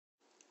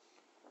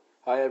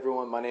Hi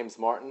everyone, my name is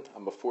Martin.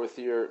 I'm a fourth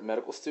year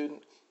medical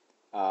student,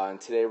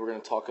 and today we're going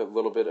to talk a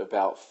little bit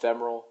about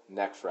femoral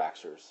neck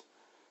fractures.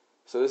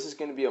 So this is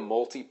going to be a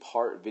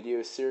multi-part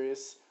video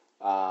series.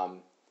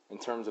 In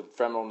terms of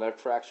femoral neck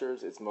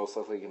fractures, it's most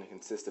likely going to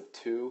consist of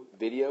two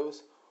videos,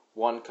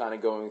 one kind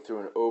of going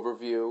through an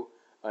overview,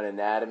 an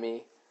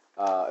anatomy,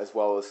 as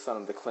well as some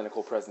of the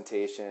clinical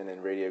presentation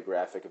and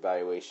radiographic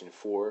evaluation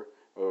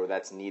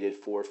that's needed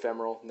for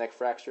femoral neck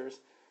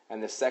fractures.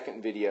 And the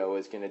second video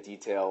is going to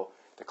detail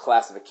the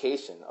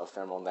classification of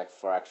femoral neck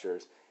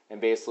fractures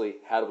and basically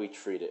how do we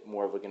treat it,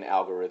 more of like an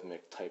algorithmic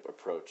type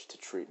approach to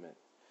treatment.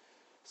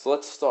 So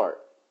let's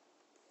start.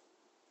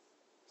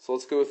 So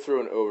let's go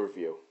through an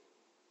overview.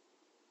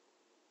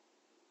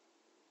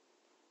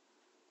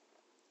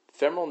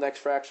 Femoral neck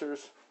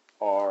fractures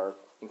are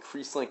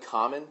increasingly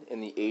common in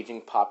the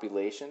aging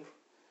population.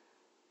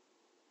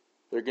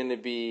 They're going to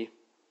be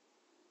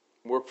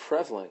more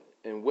prevalent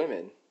in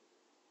women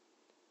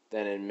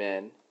than in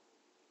men.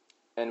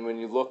 And when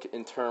you look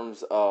in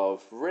terms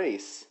of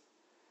race,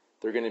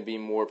 they're going to be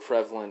more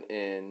prevalent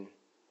in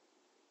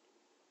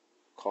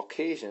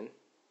Caucasian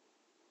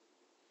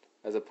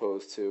as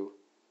opposed to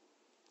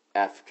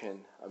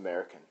African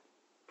American.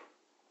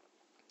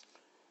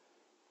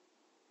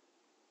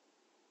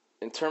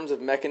 In terms of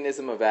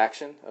mechanism of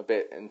action, a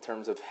bit in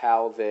terms of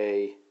how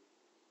they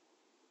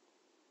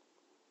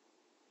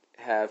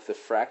have the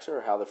fracture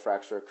or how the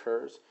fracture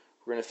occurs,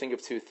 we're going to think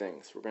of two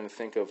things. We're going to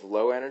think of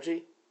low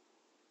energy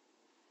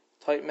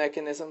type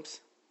mechanisms,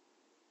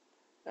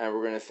 and we're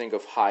going to think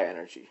of high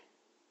energy.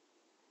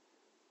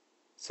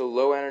 So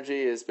low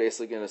energy is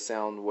basically going to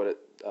sound what it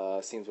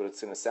seems what it's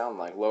going to sound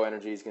like. Low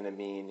energy is going to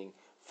mean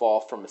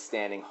fall from a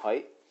standing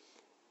height.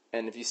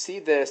 And if you see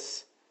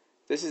this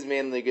is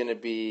mainly going to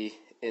be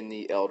in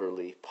the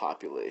elderly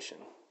population.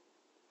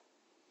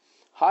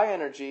 High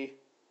energy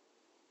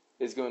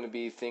is going to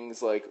be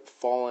things like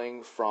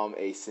falling from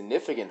a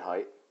significant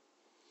height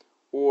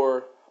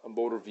or a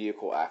motor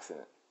vehicle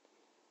accident.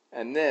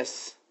 And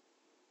this,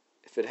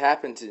 if it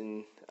happens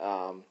in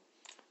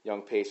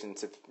young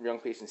patients, if young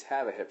patients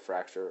have a hip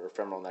fracture or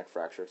femoral neck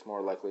fracture, it's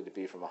more likely to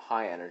be from a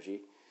high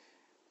energy.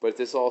 But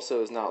this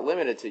also is not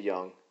limited to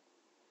young.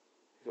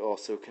 It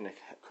also can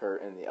occur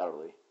in the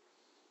elderly.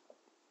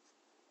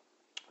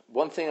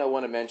 One thing I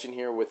want to mention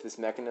here with this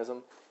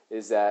mechanism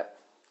is that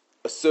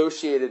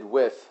associated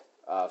with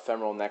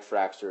femoral neck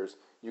fractures,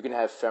 you can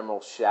have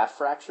femoral shaft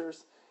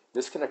fractures.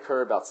 This can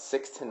occur about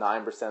 6 to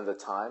 9% of the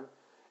time.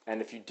 And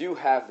if you do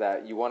have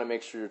that, you want to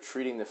make sure you're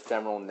treating the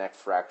femoral neck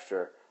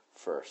fracture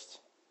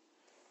first.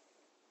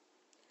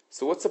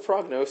 So what's the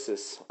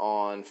prognosis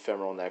on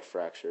femoral neck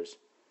fractures?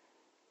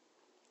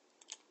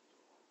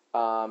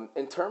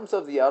 In terms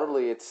of the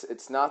elderly,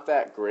 it's not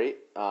that great.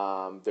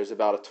 There's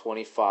about a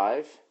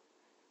 25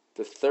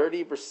 to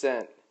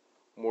 30%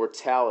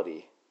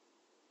 mortality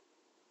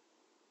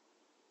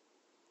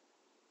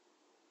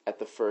at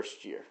the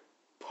first year,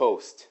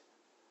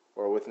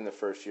 within the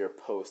first year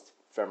post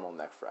femoral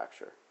neck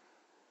fracture.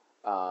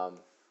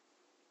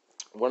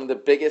 One of the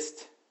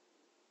biggest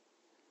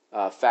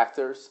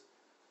factors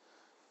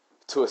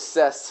to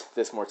assess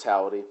this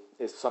mortality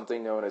is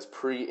something known as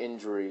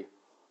pre-injury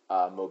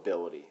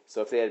mobility.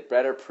 So if they had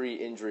better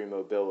pre-injury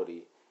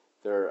mobility,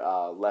 they're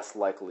less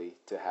likely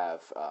to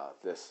have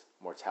this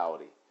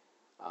mortality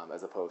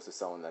as opposed to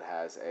someone that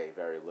has a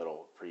very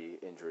little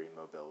pre-injury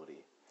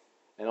mobility.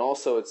 And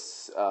also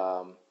it's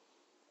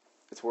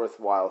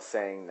worthwhile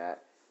saying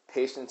that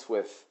patients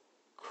with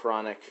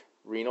chronic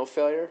renal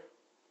failure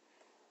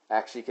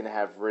actually can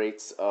have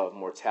rates of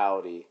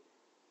mortality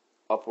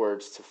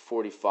upwards to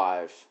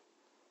 45%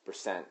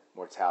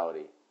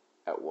 mortality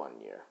at 1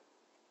 year.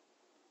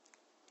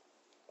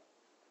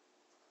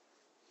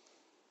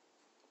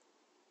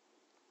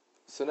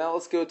 So now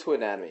let's go to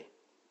anatomy.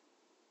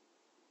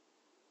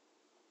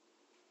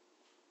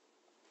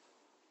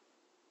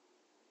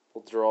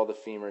 We'll draw the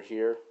femur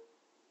here.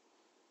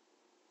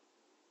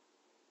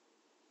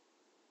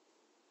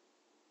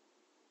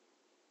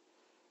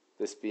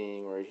 This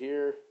being right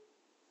here,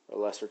 a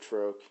lesser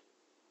troch.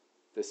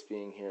 This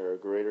being here, a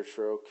greater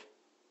troch.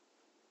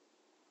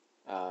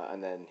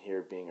 And then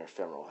here being our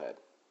femoral head,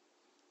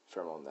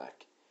 femoral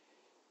neck.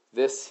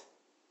 This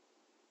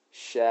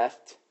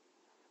shaft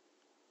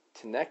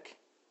to neck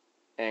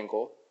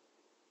angle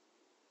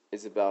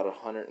is about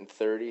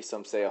 130,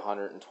 some say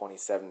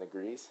 127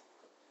 degrees.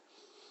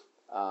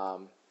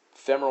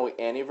 Femoral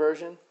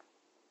anteversion,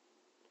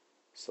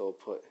 so we'll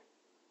put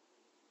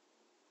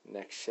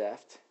neck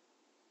shaft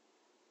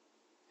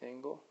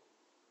angle.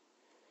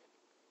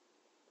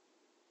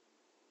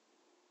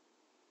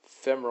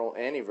 Femoral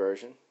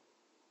anteversion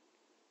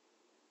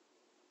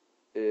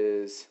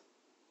is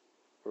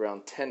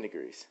around 10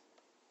 degrees.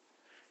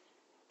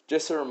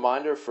 Just a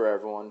reminder for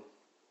everyone,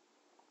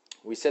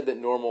 we said that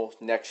normal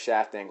neck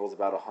shaft angle is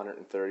about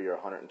 130 or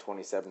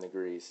 127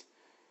 degrees.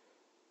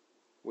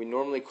 We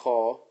normally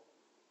call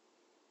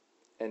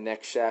a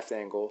neck shaft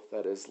angle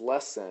that is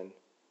less than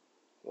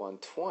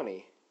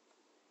 120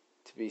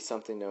 to be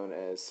something known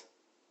as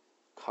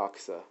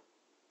coxa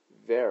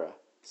vara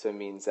so it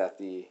means that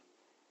the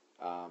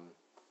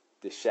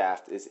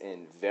shaft is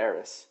in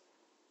varus.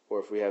 Or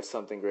if we have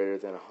something greater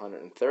than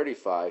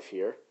 135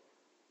 here,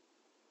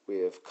 we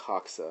have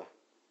coxa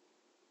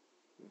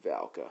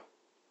valga,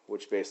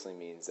 which basically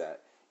means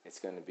that it's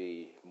going to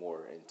be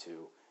more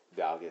into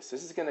valgus.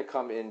 This is going to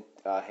come in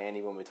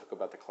handy when we talk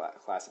about the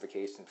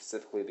classification,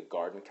 specifically the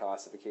Garden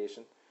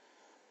classification.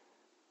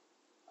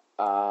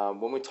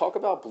 When we talk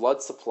about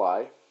blood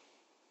supply,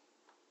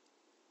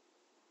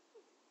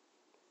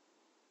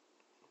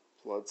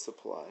 we're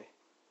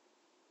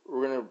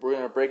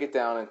gonna break it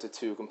down into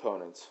two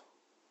components,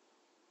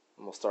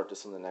 and we'll start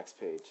this on the next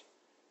page.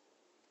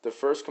 The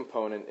first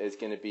component is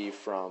going to be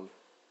from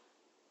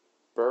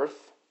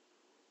birth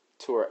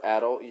to our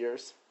adult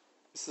years.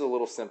 This is a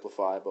little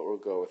simplified, but we'll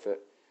go with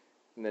it.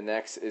 And the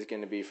next is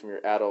going to be from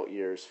your adult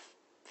years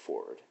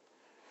forward.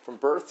 From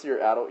birth to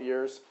your adult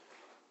years,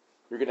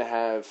 you're going to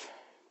have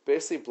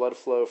basically blood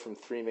flow from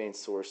three main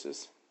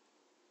sources: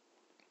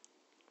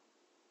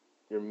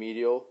 your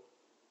medial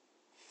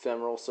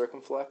femoral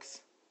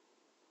circumflex,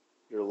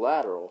 your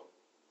lateral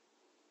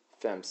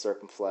fem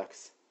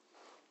circumflex,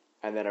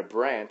 and then a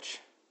branch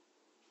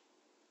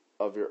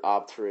of your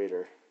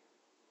obturator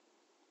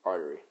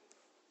artery.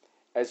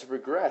 As you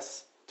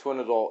progress to an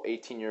adult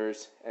 18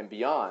 years and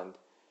beyond,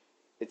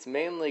 it's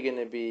mainly going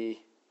to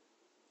be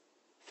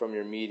from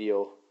your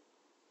medial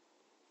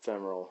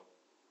femoral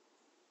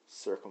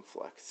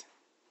circumflex.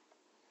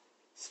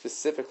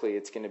 Specifically,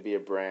 it's going to be a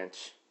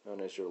branch known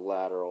as your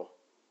lateral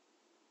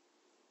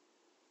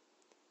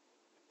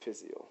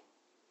epiphyseal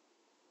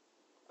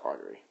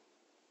artery.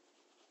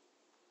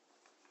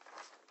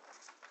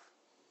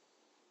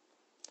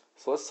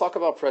 So let's talk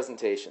about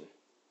presentation.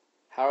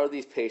 How are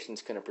these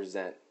patients going to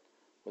present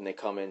when they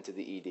come into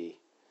the ED?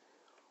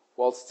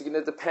 Well, it's going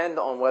to depend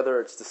on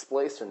whether it's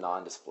displaced or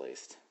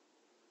non-displaced.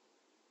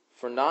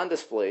 For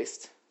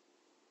non-displaced,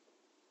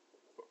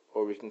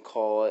 or we can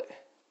call it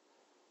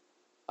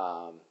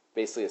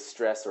basically a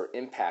stress or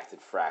impacted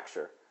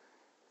fracture,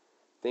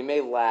 they may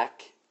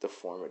lack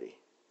deformity.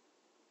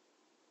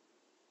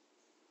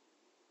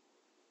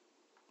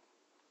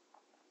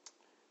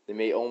 They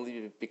may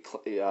only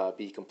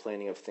be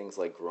complaining of things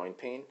like groin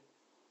pain,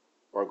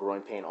 or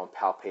groin pain on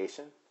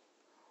palpation,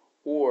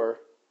 or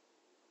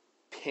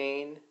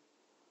pain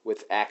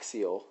with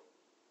axial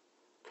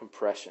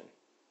compression.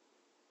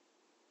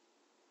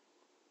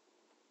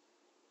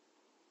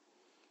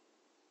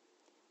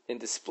 In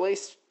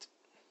displaced,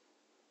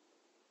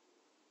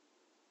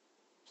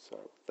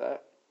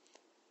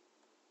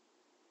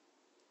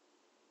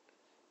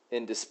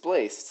 In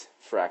displaced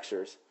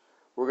fractures,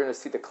 we're going to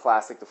see the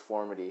classic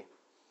deformity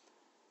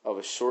of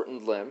a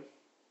shortened limb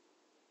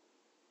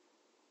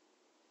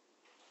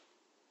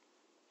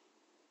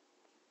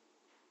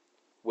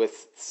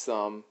with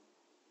some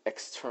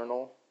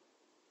external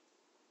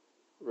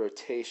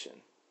rotation.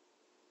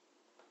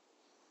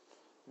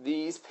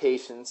 These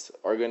patients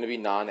are going to be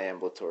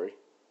non-ambulatory,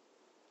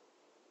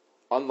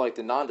 unlike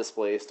the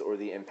non-displaced or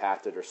the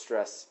impacted or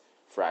stress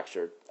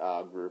fractured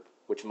group,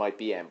 which might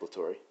be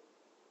ambulatory.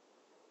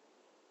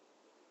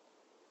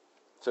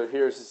 So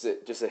here's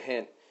just a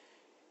hint,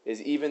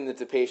 is even if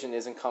the patient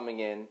isn't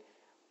coming in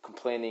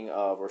complaining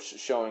of or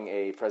showing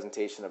a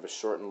presentation of a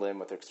shortened limb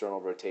with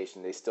external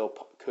rotation, they still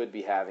could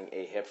be having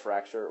a hip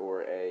fracture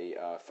or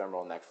a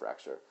femoral neck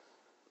fracture.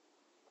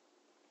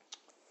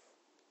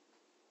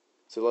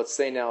 So let's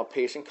say now a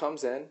patient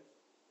comes in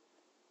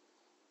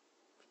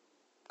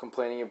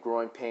complaining of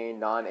groin pain,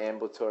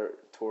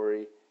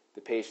 non-ambulatory,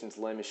 the patient's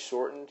limb is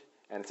shortened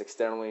and it's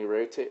externally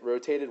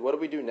rotated. What do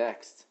we do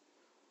next?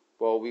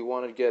 Well, we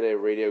want to get a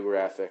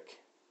radiographic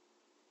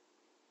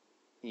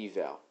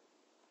eval.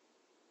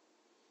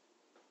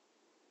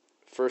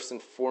 First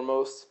and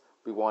foremost,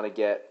 we want to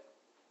get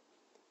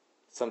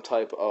some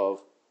type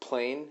of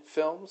plain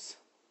films.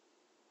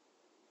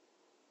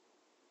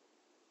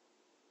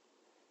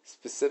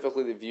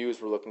 Specifically, the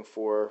views we're looking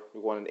for,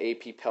 we want an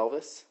AP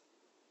pelvis.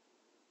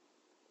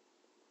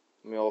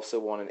 And we also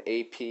want an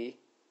AP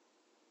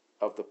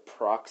of the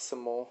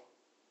proximal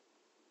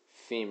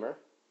femur,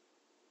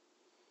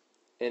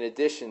 in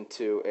addition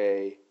to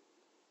a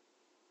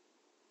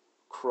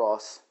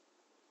cross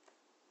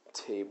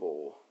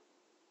table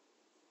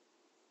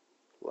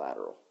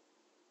lateral.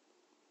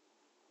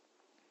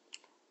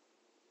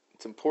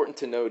 It's important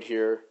to note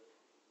here,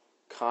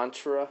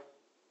 contra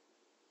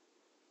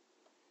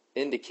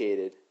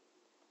indicated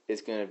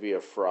is going to be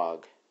a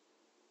frog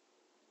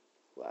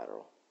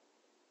lateral.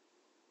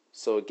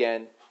 So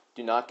again,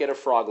 do not get a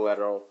frog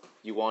lateral.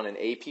 You want an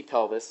AP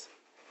pelvis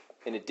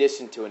in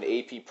addition to an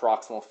AP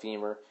proximal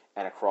femur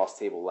and a cross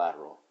table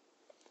lateral.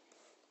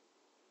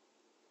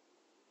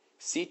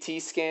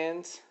 CT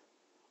scans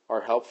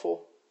are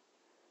helpful.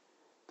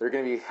 They're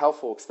going to be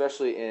helpful,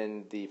 especially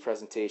in the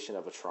presentation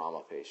of a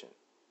trauma patient.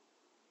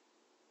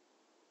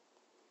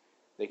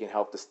 They can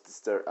help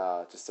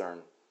discern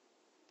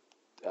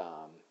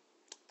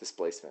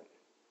displacement.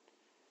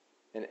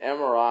 An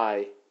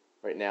MRI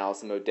right now is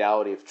the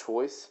modality of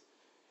choice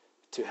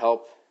to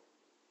help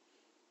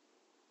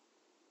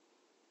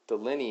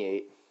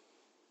delineate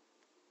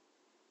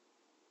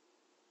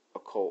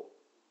occult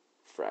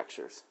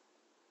fractures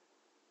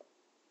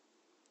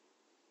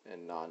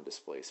and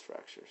non-displaced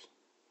fractures.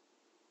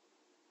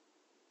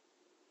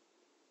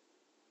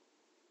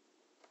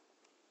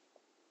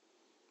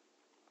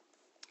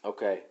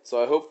 Okay,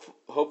 so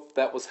I hope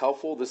that was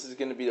helpful. This is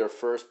going to be our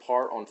first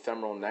part on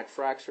femoral neck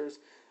fractures.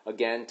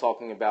 Again,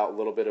 talking about a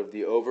little bit of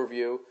the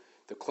overview,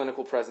 the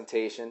clinical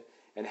presentation,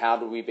 and how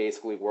do we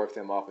basically work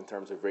them up in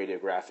terms of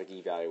radiographic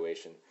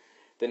evaluation.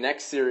 The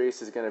next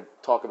series is going to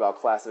talk about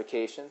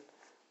classification,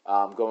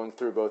 going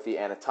through both the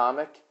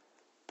anatomic,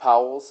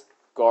 Powell's,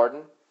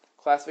 Garden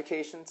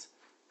classifications,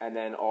 and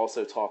then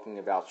also talking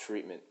about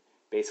treatment,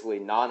 basically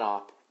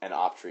non-op and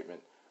op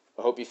treatment.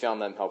 I hope you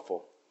found them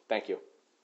helpful. Thank you.